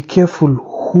Be careful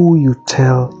who you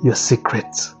tell your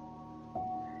secrets.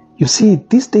 You see,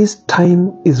 these days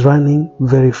time is running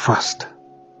very fast.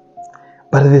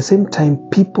 But at the same time,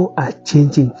 people are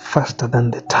changing faster than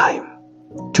the time.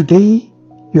 Today,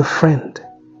 your friend.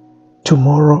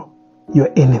 Tomorrow, your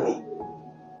enemy.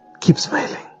 Keep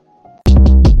smiling.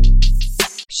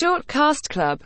 Shortcast Club.